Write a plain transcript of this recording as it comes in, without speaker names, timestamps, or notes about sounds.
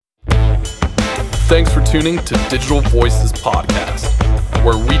Thanks for tuning to Digital Voices Podcast,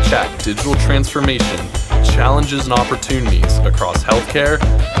 where we chat digital transformation, challenges and opportunities across healthcare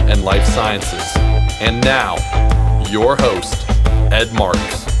and life sciences. And now, your host, Ed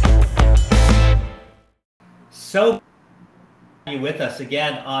Marks. So, you with us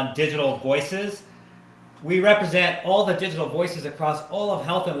again on Digital Voices. We represent all the digital voices across all of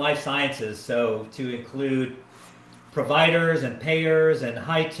health and life sciences, so to include providers and payers and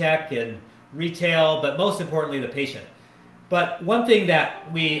high tech and retail, but most importantly, the patient. But one thing that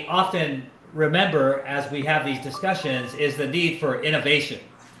we often remember as we have these discussions is the need for innovation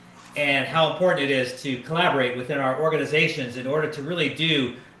and how important it is to collaborate within our organizations in order to really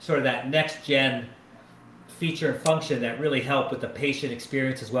do sort of that next gen feature and function that really help with the patient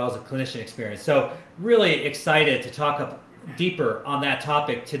experience as well as the clinician experience. So really excited to talk deeper on that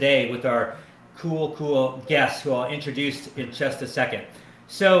topic today with our cool guests who I'll introduce in just a second.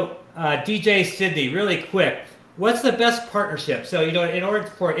 So DJ Sydney, really quick, what's the best partnership? So, in order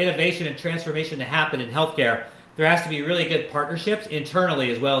for innovation and transformation to happen in healthcare, there has to be really good partnerships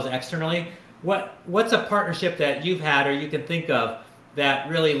internally as well as externally. What's a partnership that you've had or you can think of that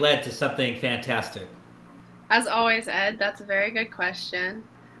really led to something fantastic? As always, Ed, that's a very good question.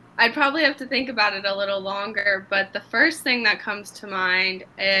 I'd probably have to think about it a little longer, but the first thing that comes to mind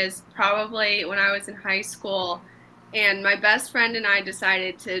is probably when I was in high school and my best friend and I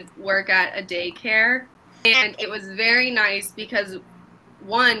decided to work at a daycare. And it was very nice because,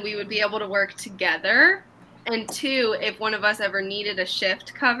 one, we would be able to work together, and two, if one of us ever needed a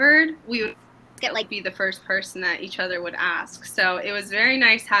shift covered, we would be the first person that each other would ask. So it was very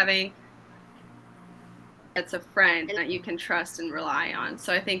nice having it's a friend that you can trust and rely on.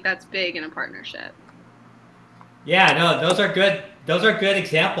 So I think that's big in a partnership. Yeah, no, those are good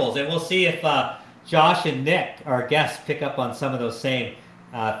examples, and we'll see if Josh and Nick, our guests, pick up on some of those same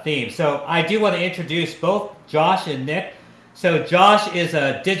themes. So I do want to introduce both Josh and Nick. So Josh is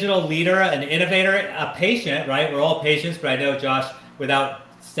a digital leader, an innovator, a patient, right? We're all patients, but I know Josh, without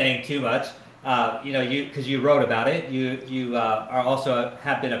saying too much, because you wrote about it, you are also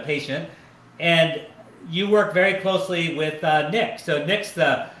have been a patient, and you work very closely with Nick. So Nick's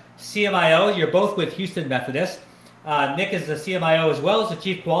the CMIO. You're both with Houston Methodist. Nick is the CMIO as well as the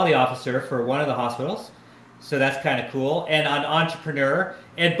Chief Quality Officer for one of the hospitals. So that's kind of cool. And an entrepreneur.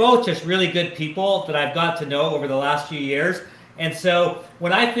 And both just really good people that I've got to know over the last few years. And so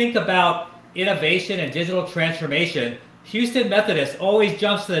when I think about innovation and digital transformation, Houston Methodist always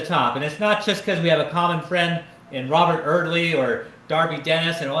jumps to the top. And it's not just because we have a common friend in Robert Erdley or Darby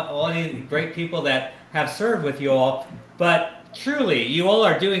Dennis and all these great people that have served with you all, but truly you all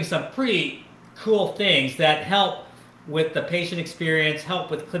are doing some pretty cool things that help with the patient experience,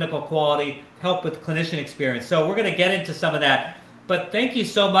 help with clinical quality, help with clinician experience. So we're going to get into some of that, but thank you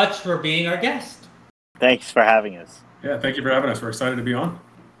so much for being our guest. Thanks for having us. Yeah, thank you for having us. We're excited to be on.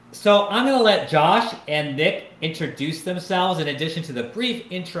 So I'm going to let Josh and Nick introduce themselves in addition to the brief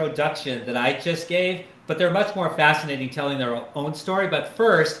introduction that I just gave, but they're much more fascinating telling their own story. But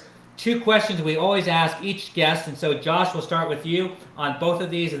first, two questions we always ask each guest, and so Josh, we'll start with you on both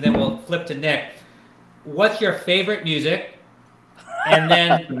of these, and then we'll flip to Nick. What's your favorite music? And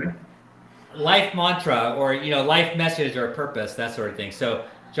then life mantra or life message or purpose, that sort of thing. So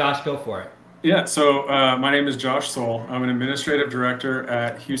Josh, go for it. Yeah, so my name is Josh Soul. I'm an administrative director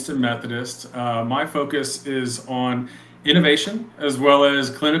at Houston Methodist. My focus is on innovation as well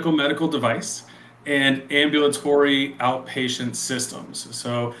as clinical medical device and ambulatory outpatient systems.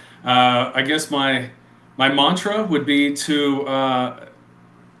 So I guess my mantra would be to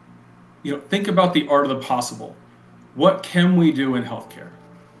think about the art of the possible. What can we do in healthcare?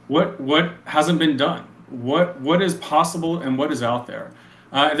 What hasn't been done? What is possible and what is out there?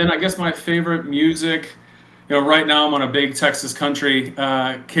 And then I guess my favorite music, right now I'm on a big Texas country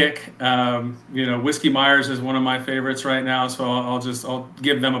kick. Whiskey Myers is one of my favorites right now, so I'll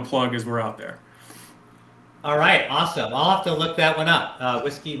give them a plug as we're out there. All right, awesome. I'll have to look that one up.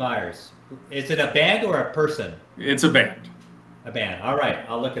 Whiskey Myers. Is it a band or a person? It's a band. A band. All right,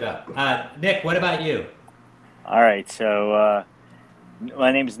 I'll look it up. Nick, what about you? All right, so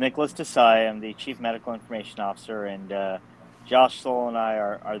my name is Nicholas Desai. I'm the Chief Medical Information Officer, and Josh Soul and I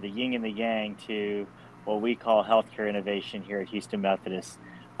are the yin and the yang to what we call healthcare innovation here at Houston Methodist.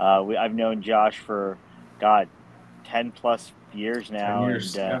 I've known Josh for, 10 plus years now. 10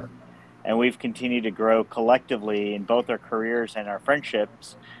 years, and we've continued to grow collectively in both our careers and our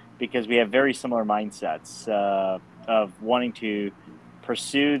friendships because we have very similar mindsets of wanting to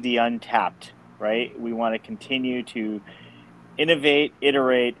pursue the untapped, right? We want to continue to innovate,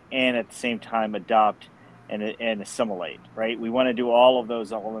 iterate, and at the same time adopt and assimilate, right? We want to do all of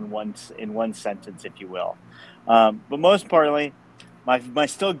those all in one sentence, if you will. But most importantly, my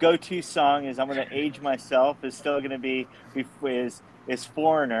still go-to song is, I'm going to age myself, is still going to be is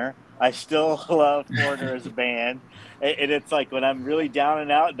Foreigner. I still love Foreigner as a band, and it's like when I'm really down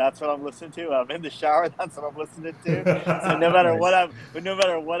and out, that's what I'm listening to. I'm in the shower, that's what I'm listening to. So no matter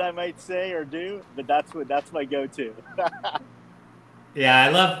what I might say or do, but that's my go-to. Yeah,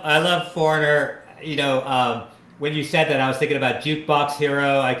 I love Foreigner. When you said that, I was thinking about Jukebox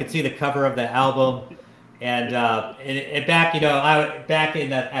Hero. I could see the cover of the album, and back,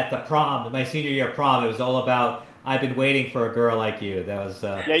 at the prom, my senior year prom, it was all about "I've Been Waiting for a Girl Like You." That was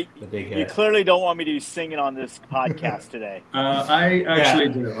the big hit. You clearly don't want me to be singing on this podcast today. I actually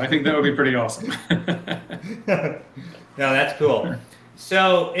do. I think that would be pretty awesome. No, that's cool.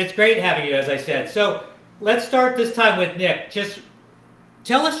 So it's great having you, as I said. So let's start this time with Nick. Just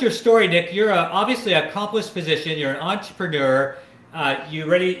tell us your story, Nick. You're obviously an accomplished physician. You're an entrepreneur. You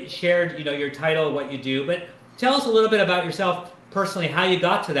already shared, your title, what you do, but tell us a little bit about yourself personally, how you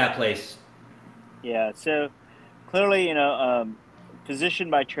got to that place. Yeah, so clearly, physician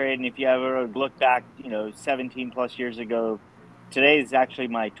by trade, and if you ever look back, 17 plus years ago, today is actually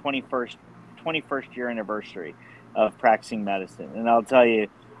my 21st year anniversary of practicing medicine. And I'll tell you,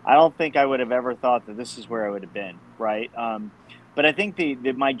 I don't think I would have ever thought that this is where I would have been, right? But I think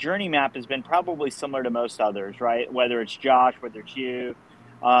my journey map has been probably similar to most others, right? Whether it's Josh, whether it's you,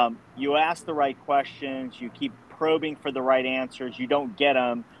 you ask the right questions, you keep probing for the right answers, you don't get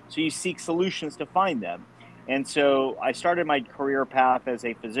them, so you seek solutions to find them. And so I started my career path as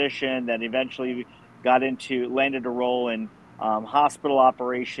a physician, that eventually landed a role in hospital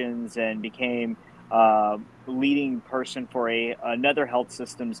operations and became leading person for another health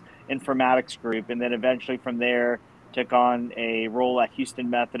systems informatics group. And then eventually from there, took on a role at Houston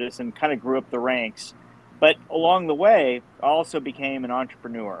Methodist and kind of grew up the ranks. But along the way, I also became an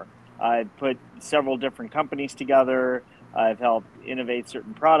entrepreneur. I put several different companies together. I've helped innovate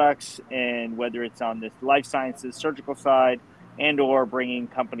certain products, and whether it's on the life sciences, surgical side, and or bringing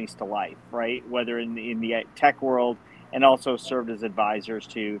companies to life, right? Whether in the tech world, and also served as advisors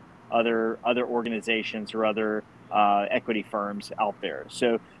to other organizations or other equity firms out there.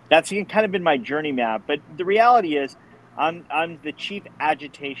 So that's kind of been my journey map. But the reality is, I'm the chief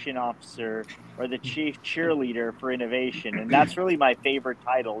agitation officer, or the chief cheerleader for innovation, and that's really my favorite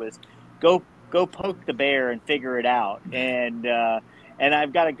title. Is go poke the bear and figure it out. And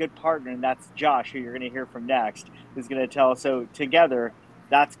I've got a good partner, and that's Josh, who you're going to hear from next, who's going to tell us. So together,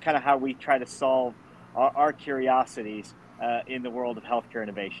 that's kind of how we try to solve our curiosities in the world of healthcare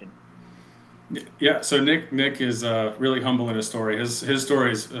innovation. Yeah, so Nick is really humble in his story. His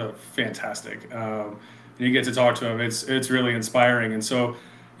story is fantastic. And you get to talk to him. It's really inspiring. And so,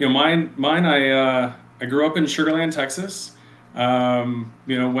 mine. I grew up in Sugar Land, Texas.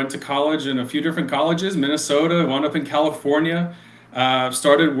 Went to college in a few different colleges, Minnesota, wound up in California.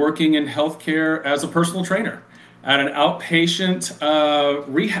 Started working in healthcare as a personal trainer at an outpatient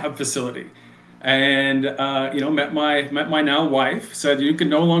rehab facility. And met my now wife. Said, you can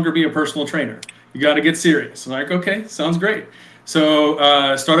no longer be a personal trainer. You got to get serious. I'm like, okay, sounds great.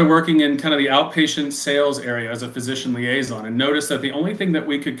 So started working in kind of the outpatient sales area as a physician liaison, and noticed that the only thing that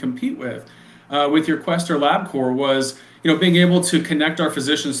we could compete with your Quest or LabCorp was being able to connect our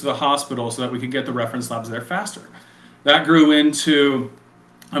physicians to the hospital so that we could get the reference labs there faster. That grew into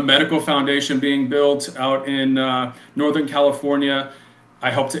a medical foundation being built out in Northern California. I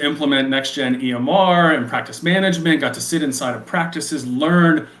helped to implement next-gen EMR and practice management, got to sit inside of practices,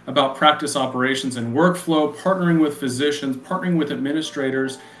 learn about practice operations and workflow, partnering with physicians, partnering with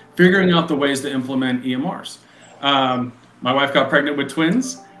administrators, figuring out the ways to implement EMRs. My wife got pregnant with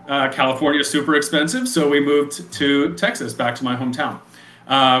twins. California is super expensive, so we moved to Texas, back to my hometown.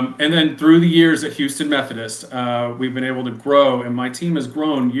 And then through the years at Houston Methodist, we've been able to grow, and my team has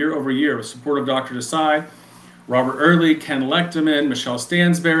grown year over year with support of Dr. Desai, Robert Early, Ken Lechterman, Michelle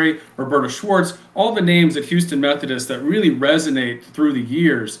Stansberry, Roberta Schwartz. All the names at Houston Methodist that really resonate through the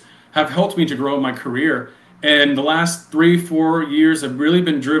years have helped me to grow my career. And the last 3-4 years have really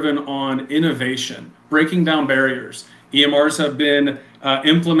been driven on innovation, breaking down barriers. EMRs have been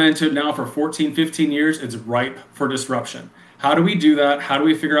implemented now for 14, 15 years. It's ripe for disruption. How do we do that? How do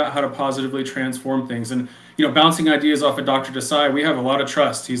we figure out how to positively transform things? And, bouncing ideas off of Dr. Desai, we have a lot of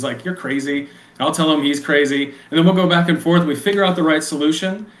trust. He's like, you're crazy. I'll tell him he's crazy. And then we'll go back and forth. We figure out the right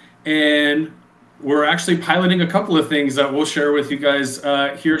solution. And we're actually piloting a couple of things that we'll share with you guys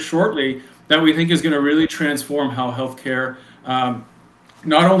here shortly that we think is going to really transform how healthcare,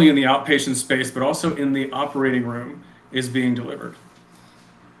 not only in the outpatient space, but also in the operating room, is being delivered.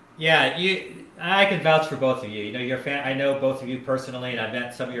 Yeah, I can vouch for both of you. You know, I know both of you personally, and I've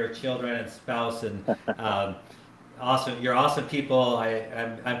met some of your children and spouse, and awesome. You're awesome people.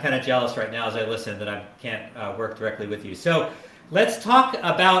 I'm kind of jealous right now as I listen that I can't work directly with you. So let's talk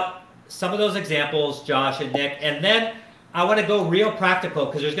about some of those examples, Josh and Nick, and then I want to go real practical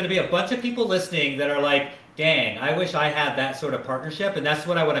because there's going to be a bunch of people listening that are like, dang, I wish I had that sort of partnership. And that's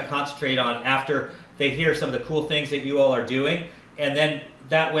what I want to concentrate on after they hear some of the cool things that you all are doing. And then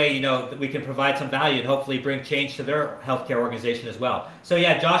that way, you know, we can provide some value and hopefully bring change to their healthcare organization as well. So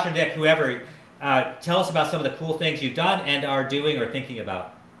yeah, Josh or Nick, whoever, tell us about some of the cool things you've done and are doing or thinking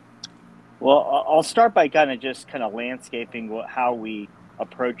about. Well, I'll start by kind of landscaping how we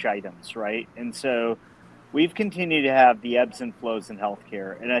approach items, right? And so we've continued to have the ebbs and flows in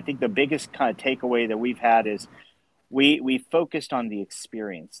healthcare. And I think the biggest kind of takeaway that we've had is we focused on the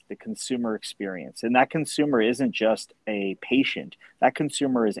experience, the consumer experience. And that consumer isn't just a patient. That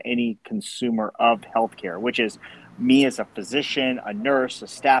consumer is any consumer of healthcare, which is me as a physician, a nurse, a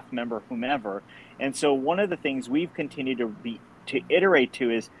staff member, whomever. And so one of the things we've continued to iterate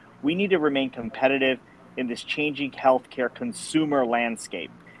to is we need to remain competitive in this changing healthcare consumer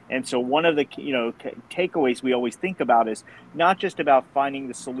landscape. And so one of the takeaways we always think about is not just about finding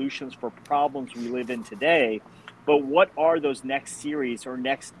the solutions for problems we live in today, but what are those next series or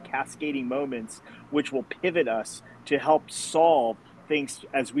next cascading moments which will pivot us to help solve things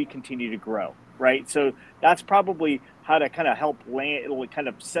as we continue to grow, right? So that's probably how to kind of help kind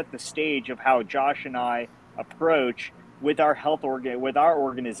of set the stage of how Josh and I approach with our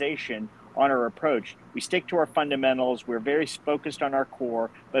organization on our approach. We stick to our fundamentals. We're very focused on our core,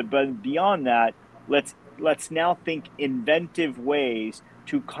 but beyond that, let's now think inventive ways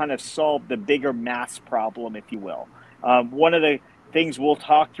to kind of solve the bigger mass problem, if you will. One of the things we'll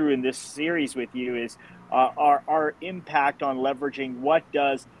talk through in this series with you is our impact on leveraging what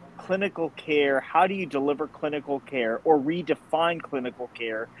does clinical care, how do you deliver clinical care or redefine clinical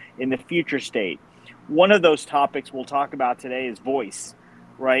care in the future state? One of those topics we'll talk about today is voice,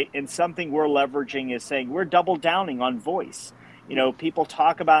 right? And something we're leveraging is saying we're double downing on voice. You know, people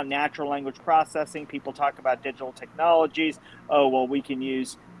talk about natural language processing. People talk about digital technologies. Oh, well, we can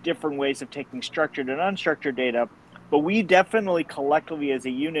use different ways of taking structured and unstructured data. But we definitely collectively as a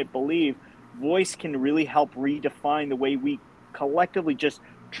unit believe voice can really help redefine the way we collectively just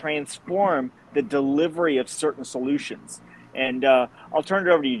transform the delivery of certain solutions. And I'll turn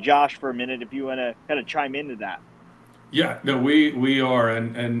it over to you, Josh, for a minute, if you want to kind of chime into that. Yeah, no, we are,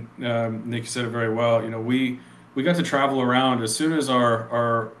 and Nick said it very well. You know, we got to travel around as soon as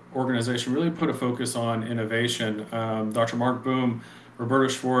our organization really put a focus on innovation. Dr. Mark Boom, Roberto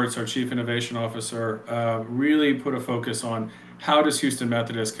Schwartz, our Chief Innovation Officer, really put a focus on how does Houston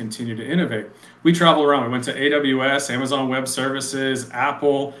Methodist continue to innovate. We travel around. We went to AWS, Amazon Web Services,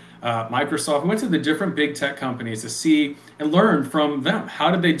 Apple, Microsoft. We went to the different big tech companies to see and learn from them. How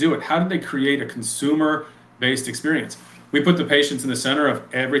did they do it? How did they create a consumer-based experience? We put the patients in the center of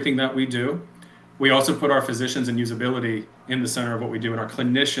everything that we do. We also put our physicians and usability in the center of what we do, and our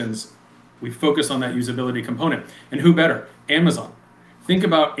clinicians, we focus on that usability component. And who better? Amazon. Think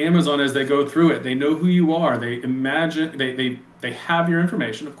about Amazon as they go through it. They know who you are. They imagine, they have your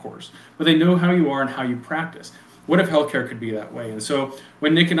information, of course, but they know how you are and how you practice. What if healthcare could be that way? And so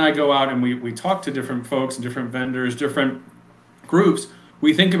when Nick and I go out and we talk to different folks and different vendors, different groups,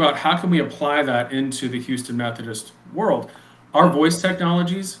 we think about how can we apply that into the Houston Methodist world. Our voice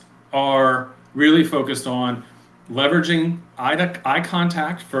technologies are really focused on leveraging eye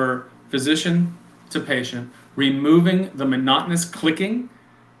contact for physician to patient, removing the monotonous clicking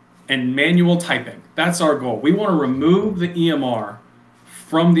and manual typing. That's our goal. We want to remove the EMR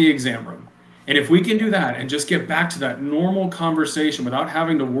from the exam room. And if we can do that and just get back to that normal conversation without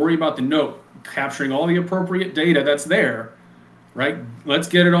having to worry about the note, capturing all the appropriate data that's there, right? Let's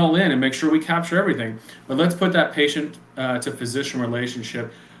get it all in and make sure we capture everything. But let's put that patient to physician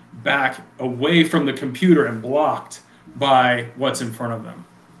relationship back away from the computer and blocked by what's in front of them.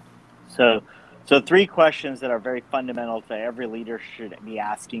 So 3 questions that are very fundamental to every leader should be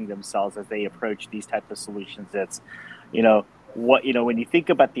asking themselves as they approach these type of solutions. It's, when you think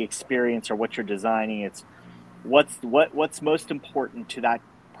about the experience or what you're designing, it's what's most important to that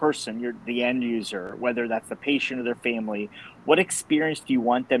person, the end user, whether that's the patient or their family. What experience do you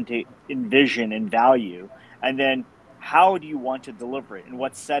want them to envision and value? And then how do you want to deliver it? In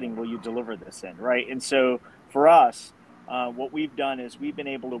what setting will you deliver this in, right? And so for us, what we've done is we've been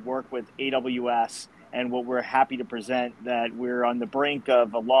able to work with AWS, and what we're happy to present that we're on the brink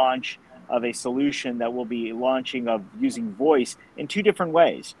of a launch of a solution that will be launching of using voice in 2 different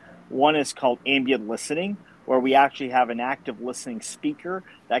ways. One is called ambient listening, where we actually have an active listening speaker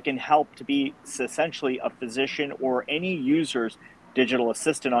that can help to be essentially a physician or any user's digital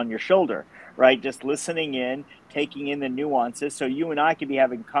assistant on your shoulder, right? Just listening in, taking in the nuances. So you and I could be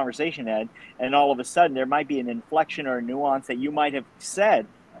having a conversation, Ed, and all of a sudden there might be an inflection or a nuance that you might have said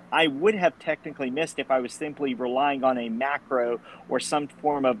I would have technically missed if I was simply relying on a macro or some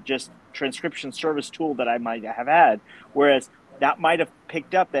form of just transcription service tool that I might have had. Whereas that might have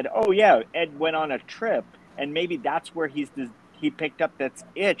picked up that, oh yeah, Ed went on a trip, and maybe that's where he picked up that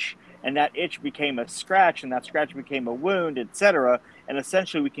itch, and that itch became a scratch, and that scratch became a wound, etc. And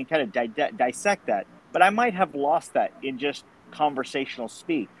essentially we can kind of dissect that. But I might have lost that in just conversational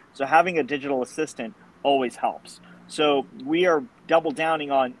speak. So having a digital assistant always helps. So we are double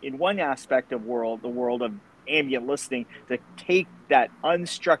downing on, in one aspect of the world of ambient listening, to take that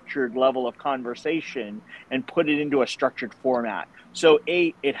unstructured level of conversation and put it into a structured format. So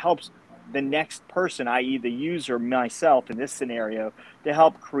it helps the next person, i.e. the user, myself in this scenario, to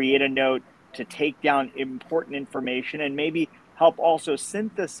help create a note, to take down important information, and maybe help also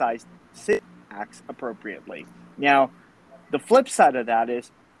synthesize syntax appropriately. Now, the flip side of that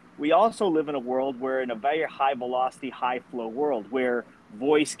is we also live in a world where, in a very high velocity, high flow world, where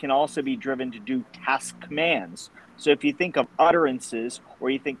voice can also be driven to do task commands. So if you think of utterances, or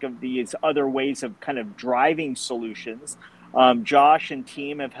you think of these other ways of kind of driving solutions, Josh and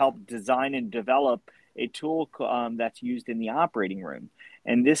team have helped design and develop a tool that's used in the operating room.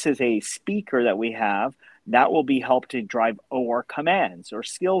 And this is a speaker that we have that will be helped to drive OR commands or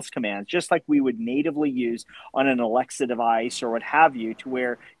skills commands, just like we would natively use on an Alexa device or what have you, to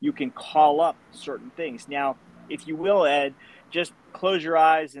where you can call up certain things. Now, if you will, Ed, just close your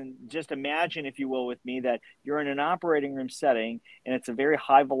eyes and just imagine, if you will, with me, that you're in an operating room setting and it's a very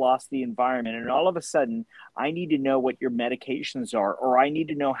high velocity environment. And all of a sudden, I need to know what your medications are, or I need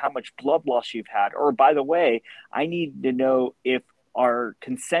to know how much blood loss you've had. Or by the way, I need to know if our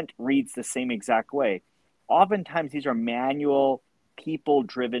consent reads the same exact way. Oftentimes, these are manual,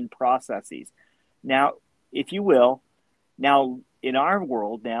 people-driven processes. Now, if you will, now in our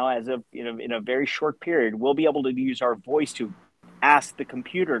world now, as of in a very short period, we'll be able to use our voice to ask the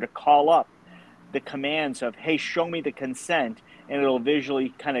computer to call up the commands of, hey, show me the consent, and it'll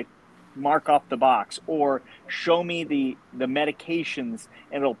visually kind of mark off the box, or show me the medications,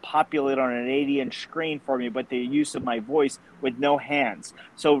 and it'll populate on an 80-inch screen for me, but the use of my voice with no hands.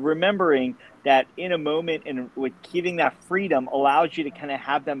 So remembering that in a moment, and with keeping that freedom, allows you to kind of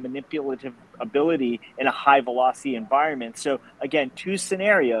have that manipulative ability in a high velocity environment. So again, two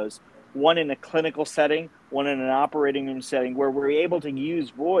scenarios, one in a clinical setting, one in an operating room setting, where we're able to use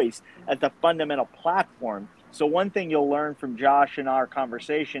voice as the fundamental platform. So one thing you'll learn from Josh in our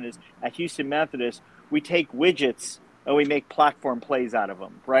conversation is, at Houston Methodist, we take widgets and we make platform plays out of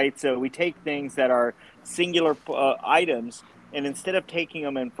them, right? So we take things that are singular items, and instead of taking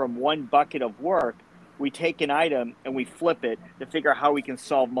them in from one bucket of work, we take an item and we flip it to figure out how we can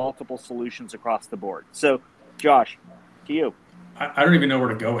solve multiple solutions across the board. So, Josh, to you. I don't even know where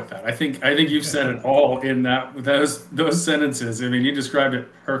to go with that. I think you've said it all in those sentences. I mean, you described it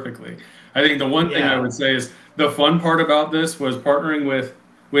perfectly. I think the one thing I would say is the fun part about this was partnering with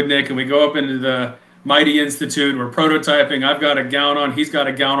Nick, and we go up into the Mighty Institute. We're prototyping. I've got a gown on. He's got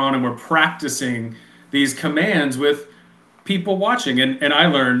a gown on, and we're practicing these commands with people watching. And I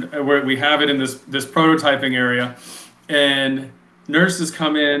learned where we have it in this prototyping area, and nurses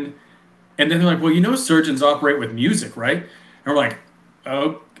come in, and then they're like, well, surgeons operate with music, right? And we're like,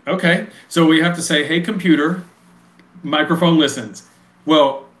 oh, okay. So we have to say, hey, computer, microphone listens.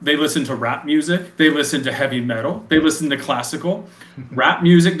 Well, they listen to rap music. They listen to heavy metal. They listen to classical. Rap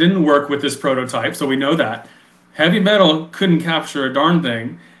music didn't work with this prototype, so we know that. Heavy metal couldn't capture a darn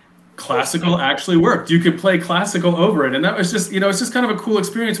thing. Classical actually worked. You could play classical over it. And that was just, it's just kind of a cool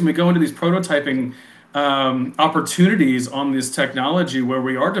experience when we go into these prototyping opportunities on this technology where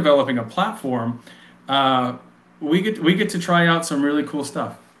we are developing a platform. We get to try out some really cool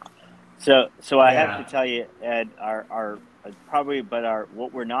stuff. So I have to tell you, Ed,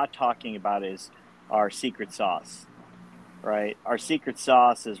 what we're not talking about is our secret sauce, right? Our secret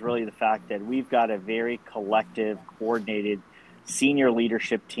sauce is really the fact that we've got a very collective, coordinated senior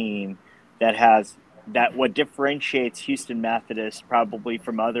leadership team that what differentiates Houston Methodist probably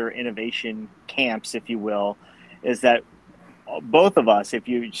from other innovation camps, if you will, is that both of us, if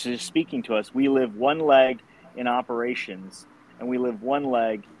you're just speaking to us, we live one leg in operations and we live one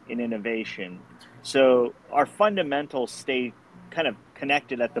leg in innovation. So our fundamentals stay kind of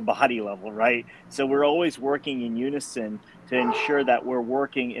connected at the body level, right? So we're always working in unison to ensure that we're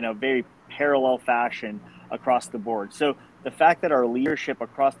working in a very parallel fashion across the board. So the fact that our leadership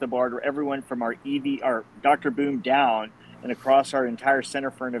across the board, everyone from our Dr. Boom down and across our entire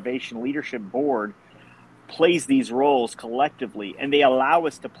Center for Innovation Leadership Board plays these roles collectively, and they allow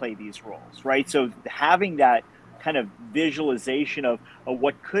us to play these roles, right? So having that kind of visualization of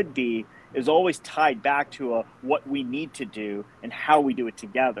what could be is always tied back to what we need to do and how we do it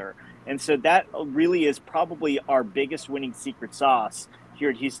together. And so that really is probably our biggest winning secret sauce here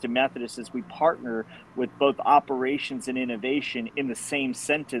at Houston Methodist, is we partner with both operations and innovation in the same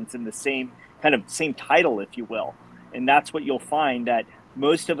sentence, in the same title, if you will. And that's what you'll find, that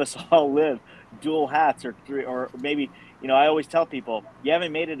most of us all live dual hats, or maybe, I always tell people, you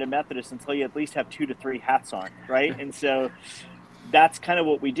haven't made it a Methodist until you at least have 2 to 3 hats on, right? And so that's kind of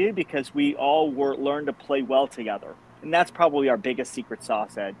what we do, because we all learn to play well together. And that's probably our biggest secret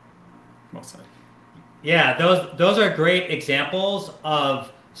sauce, Ed. Well said. Yeah, those are great examples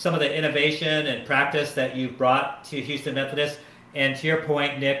of some of the innovation and practice that you brought to Houston Methodist. And to your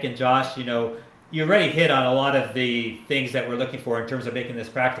point, Nick and Josh, you already hit on a lot of the things that we're looking for in terms of making this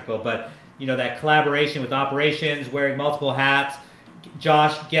practical. But that collaboration with operations, wearing multiple hats,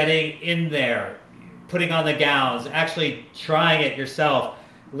 Josh getting in there, putting on the gowns, actually trying it yourself,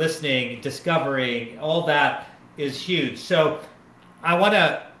 listening, discovering, all that is huge. So I want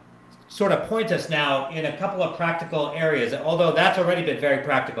to sort of point us now in a couple of practical areas, although that's already been very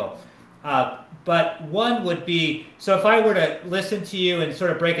practical. But one would be, so if I were to listen to you and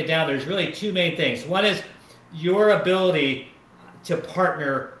sort of break it down, there's really 2 main things. One is your ability to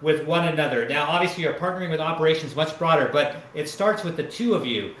partner with one another. Now, obviously, you're partnering with operations much broader, but it starts with the 2 of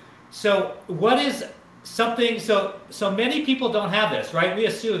you. So what is something, so many people don't have this, right?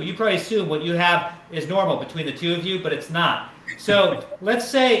 You probably assume what you have is normal between the 2 of you, but it's not. So let's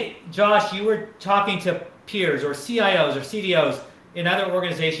say, Josh, you were talking to peers or CIOs or CDOs in other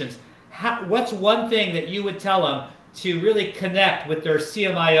organizations. What's one thing that you would tell them to really connect with their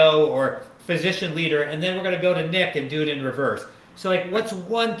CMIO or physician leader? And then we're going to go to Nick and do it in reverse. So what's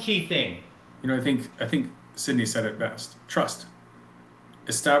one key thing? I think Sydney said it best. Trust.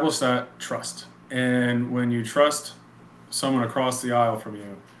 Establish that trust. And when you trust someone across the aisle from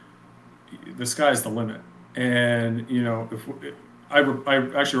you, the sky's the limit. And, I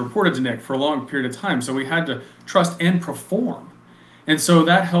actually reported to Nick for a long period of time. So we had to trust and perform. And so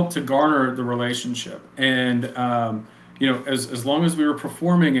that helped to garner the relationship. And, as long as we were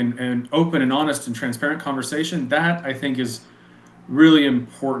performing and open and honest and transparent conversation, that I think is really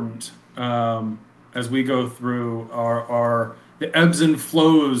important as we go through the ebbs and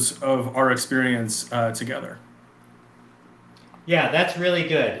flows of our experience together. Yeah, that's really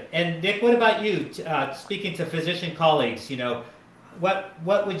good. And Nick, what about you? Speaking to physician colleagues,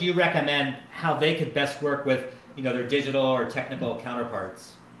 what would you recommend how they could best work with, their digital or technical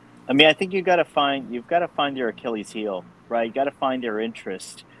counterparts? I mean, I think you've got to find their Achilles heel, right? You got to find their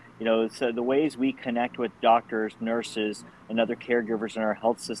interest. So the ways we connect with doctors, nurses, and other caregivers in our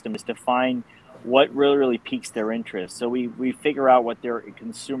health system is to find what really piques their interest. So we figure out what their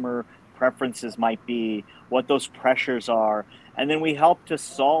consumer preferences might be, what those pressures are, and then we help to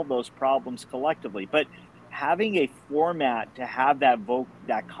solve those problems collectively. But having a format to have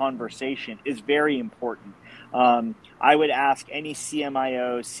that conversation is very important. I would ask any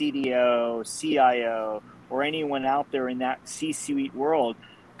CMIO, CDO, CIO, or anyone out there in that C-suite world,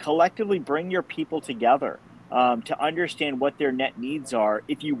 collectively bring your people together to understand what their net needs are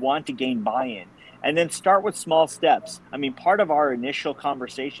if you want to gain buy-in. And then start with small steps. I mean, part of our initial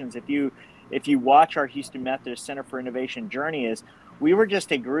conversations, if you watch our Houston Methodist Center for Innovation journey, is we were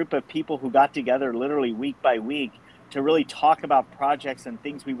just a group of people who got together literally week by week to really talk about projects and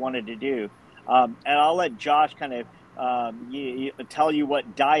things we wanted to do. And I'll let Josh kind of tell you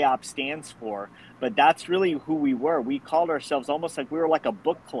what DIOP stands for, but that's really who we were. We called ourselves almost like we were like a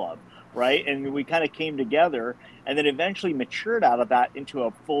book club, right? And we kind of came together and then eventually matured out of that into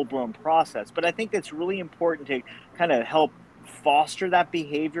a full-blown process. But I think it's really important to kind of help foster that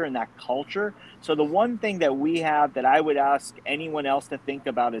behavior and that culture. So the one thing that we have that I would ask anyone else to think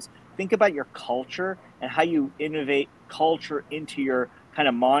about is think about your culture and how you innovate culture into your kind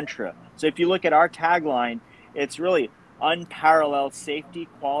of mantra. So if you look at our tagline, it's really unparalleled safety,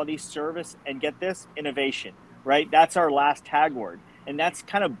 quality, service, and get this, innovation, right? That's our last tag word. And that's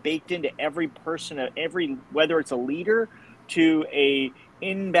kind of baked into every person, whether it's a leader to a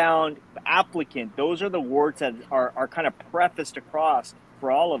inbound applicant. Those are the words that are kind of prefaced across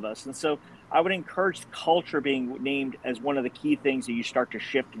for all of us. And so I would encourage culture being named as one of the key things that you start to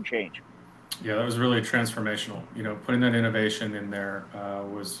shift and change. Yeah, that was really transformational. Putting that innovation in there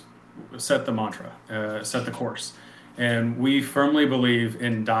was set the mantra, set the course. And we firmly believe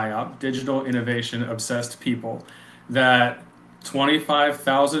in DIOP, digital innovation obsessed people. that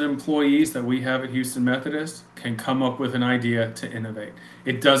 25,000 employees that we have at Houston Methodist can come up with an idea to innovate.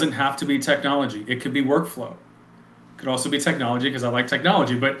 It doesn't have to be technology. It could be workflow. It could also be technology because I like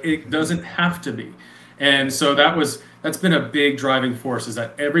technology, but it doesn't have to be. And so that's been a big driving force, is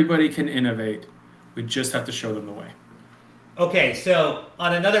that everybody can innovate. We just have to show them the way. Okay, so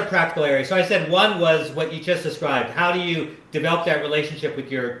on another practical area, so I said one was what you just described. How do you develop that relationship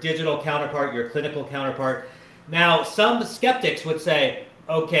with your digital counterpart, your clinical counterpart? Now, some skeptics would say,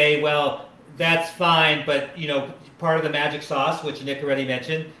 okay, well, that's fine, but part of the magic sauce, which Nick already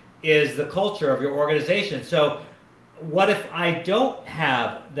mentioned, is the culture of your organization. So what if I don't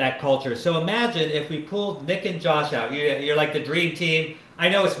have that culture? So imagine if we pulled Nick and Josh out. You're like the dream team. I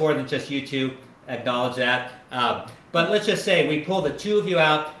know it's more than just you two, acknowledge that. But let's just say we pull the two of you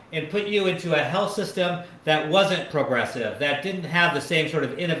out and put you into a health system that wasn't progressive, that didn't have the same sort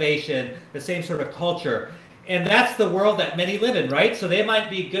of innovation, the same sort of culture. And that's the world that many live in, right? So they might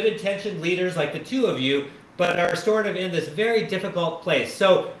be good intentioned leaders like the two of you, but are sort of in this very difficult place.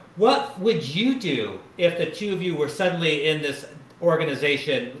 So what would you do if the two of you were suddenly in this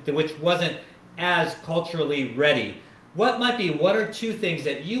organization which wasn't as culturally ready? What might be one or two things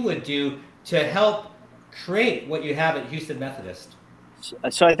that you would do to help create what you have at Houston Methodist?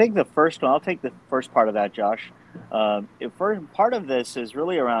 So I think the first one, I'll take the first part of that, Josh. First part of this is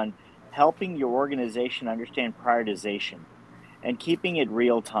really around helping your organization understand prioritization and keeping it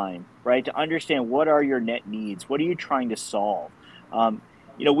real time, right? To understand what are your net needs, what are you trying to solve?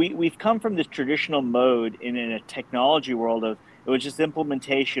 We've come from this traditional mode in a technology world of it was just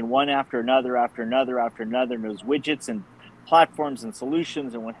implementation, one after another, and those widgets and platforms and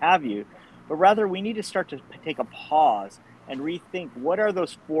solutions and what have you. But rather, we need to start to take a pause and rethink what are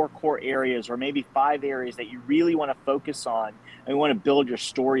those 4 core areas or maybe 5 areas that you really want to focus on and want to build your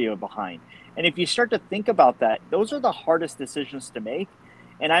story behind. And if you start to think about that, those are the hardest decisions to make.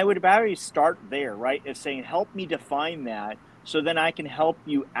 And I would rather start there, right? Of saying, help me define that so then I can help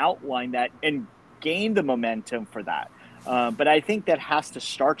you outline that and gain the momentum for that. But I think that has to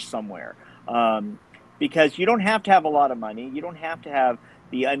start somewhere because you don't have to have a lot of money. You don't have to have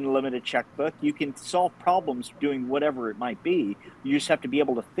the unlimited checkbook. You can solve problems doing whatever it might be. You just have to be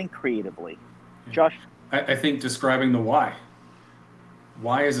able to think creatively. Josh? I think describing the why.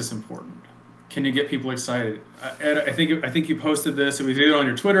 Why is this important? Can you get people excited? Ed, I think you posted this, and we did it on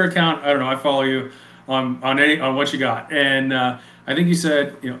your Twitter account. I don't know. I follow you on what you got, and I think you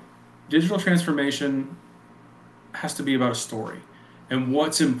said digital transformation has to be about a story and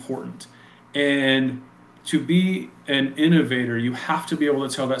what's important. And to be an innovator, you have to be able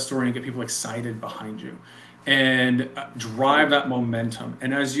to tell that story and get people excited behind you and drive that momentum.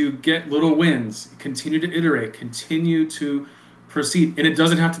 And as you get little wins, continue to iterate, continue to proceed. And it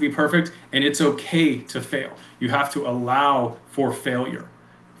doesn't have to be perfect, and it's okay to fail. You have to allow for failure.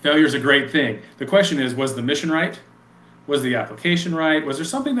 Failure is a great thing. The question is, was the mission right? Was the application right? Was there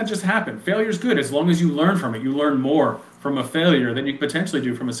something that just happened? Failure is good as long as you learn from it. You learn more from a failure than you potentially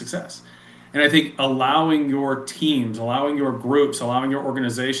do from a success. And I think allowing your teams, allowing your groups, allowing your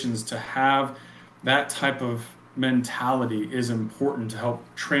organizations to have that type of mentality is important to help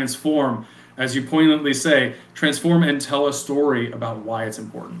transform, as you poignantly say, transform and tell a story about why it's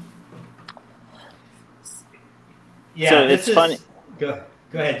important. Yeah, so it's funny. Go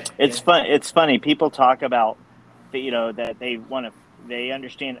ahead. It's funny. People talk about that they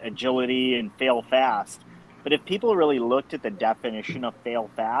understand agility and fail fast. But if people really looked at the definition of fail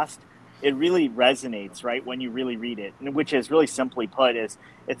fast, it really resonates, right, when you really read it, which is really simply put is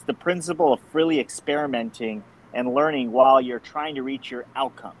it's the principle of freely experimenting and learning while you're trying to reach your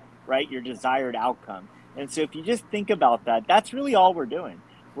outcome, right, your desired outcome. And so if you just think about that, that's really all we're doing.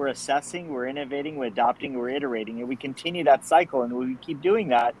 We're assessing, we're innovating, we're adopting, we're iterating, and we continue that cycle. And when we keep doing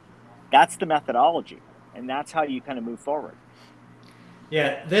that, that's the methodology. And that's how you kind of move forward.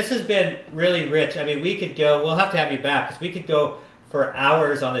 Yeah, this has been really rich. I mean, we'll have to have you back because we could go for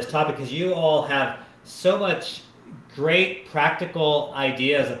hours on this topic because you all have so much great practical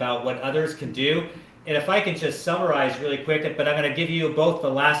ideas about what others can do. And if I can just summarize really quick, but I'm going to give you both the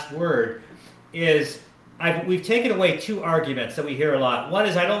last word, is we've taken away 2 arguments that we hear a lot. One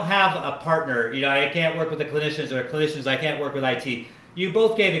is I don't have a partner. I can't work with the clinicians, or clinicians, I can't work with IT. You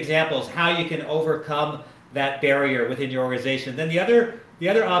both gave examples how you can overcome that barrier within your organization. Then the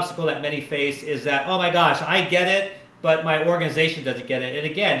other obstacle that many face is that, oh my gosh, I get it, but my organization doesn't get it.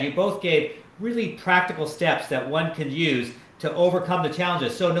 And again, you both gave really practical steps that one can use to overcome the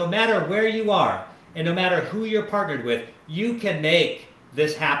challenges. So no matter where you are and no matter who you're partnered with, you can make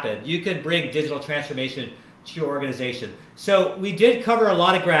this happen. You can bring digital transformation to your organization. So we did cover a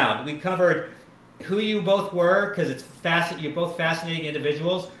lot of ground. We covered who you both were, because you're both fascinating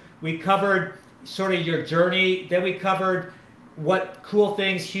individuals. We covered sort of your journey. Then we covered what cool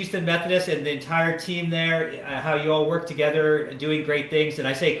things Houston Methodist and the entire team there, how you all work together doing great things. And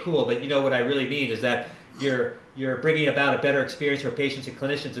I say cool, but you know what I really mean is that you're bringing about a better experience for patients and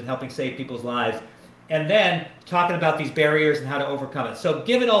clinicians and helping save people's lives. And then talking about these barriers and how to overcome it. So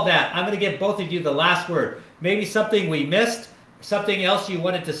given all that, I'm going to give both of you the last word. Maybe something we missed, something else you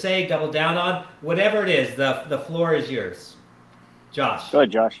wanted to say, double down on, whatever it is, the floor is yours. Josh. Go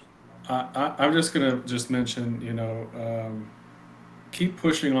ahead, Josh. I'm just going to mention, keep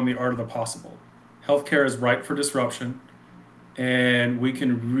pushing on the art of the possible. Healthcare is ripe for disruption, and we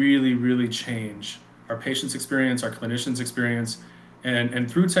can really, really change our patients' experience, our clinicians' experience,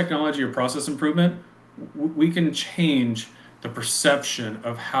 and through technology or process improvement, we can change the perception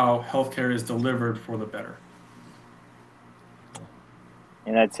of how healthcare is delivered for the better.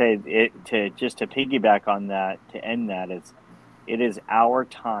 And I'd say to piggyback on that, to end that, it is our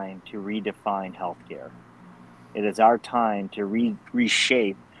time to redefine healthcare. It is our time to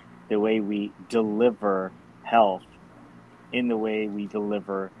reshape the way we deliver health, in the way we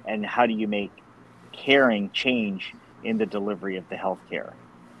deliver, and how do you make caring change in the delivery of the healthcare.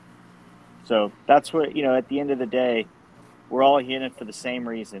 So that's what, at the end of the day, we're all in it for the same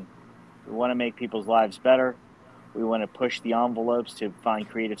reason. We want to make people's lives better. We want to push the envelopes to find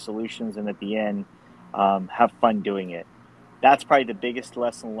creative solutions, and at the end, have fun doing it. That's probably the biggest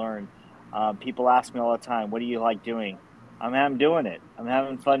lesson learned. People ask me all the time, what do you like doing? I'm doing it. I'm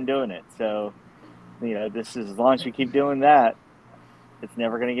having fun doing it. So, this is, as long as we keep doing that, it's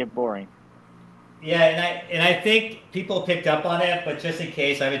never going to get boring. Yeah, and I think people picked up on it, but just in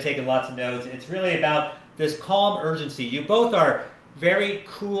case, I've been taking lots of notes. It's really about this calm urgency. You both are very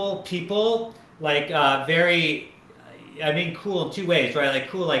cool people, like cool in two ways, right? Like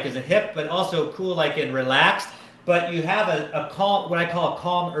cool like as a hip, but also cool like in relaxed. But you have a calm, what I call a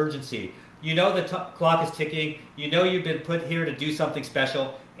calm urgency. You know the clock is ticking. You know you've been put here to do something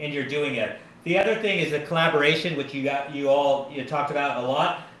special, and you're doing it. The other thing is the collaboration, which you talked about a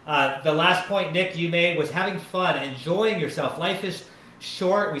lot. The last point, Nick, you made was having fun, enjoying yourself. Life is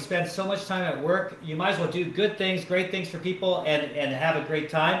short. We spend so much time at work. You might as well do good things, great things for people, and have a great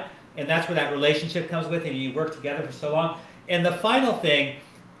time. And that's where that relationship comes with, and you work together for so long. And the final thing,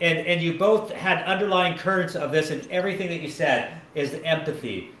 and you both had underlying currents of this in everything that you said, is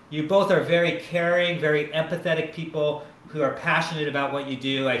empathy. You both are very caring, very empathetic people who are passionate about what you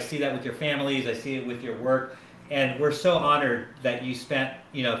do. I see that with your families. I see it with your work. And we're so honored that you spent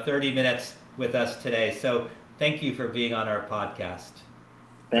 30 minutes with us today. So thank you for being on our podcast.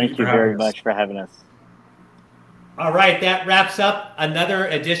 Thank you very much for having us. All right, that wraps up another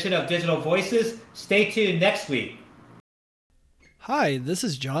edition of Digital Voices. Stay tuned next week. Hi, this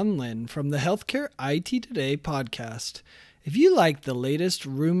is John Lynn from the Healthcare IT Today podcast. If you like the latest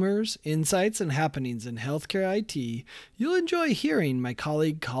rumors, insights, and happenings in healthcare IT, you'll enjoy hearing my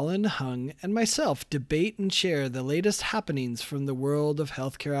colleague Colin Hung and myself debate and share the latest happenings from the world of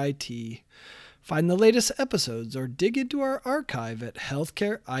healthcare IT. Find the latest episodes or dig into our archive at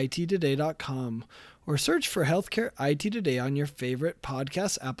healthcareittoday.com or search for Healthcare IT Today on your favorite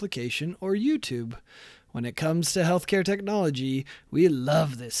podcast application or YouTube. When it comes to healthcare technology, we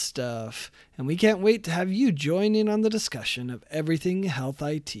love this stuff, and we can't wait to have you join in on the discussion of everything health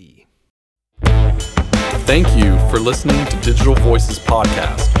IT. Thank you for listening to Digital Voices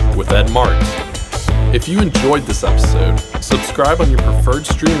Podcast with Ed Marks. If you enjoyed this episode, subscribe on your preferred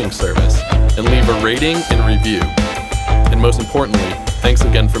streaming service and leave a rating and review. And most importantly, thanks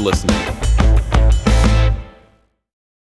again for listening.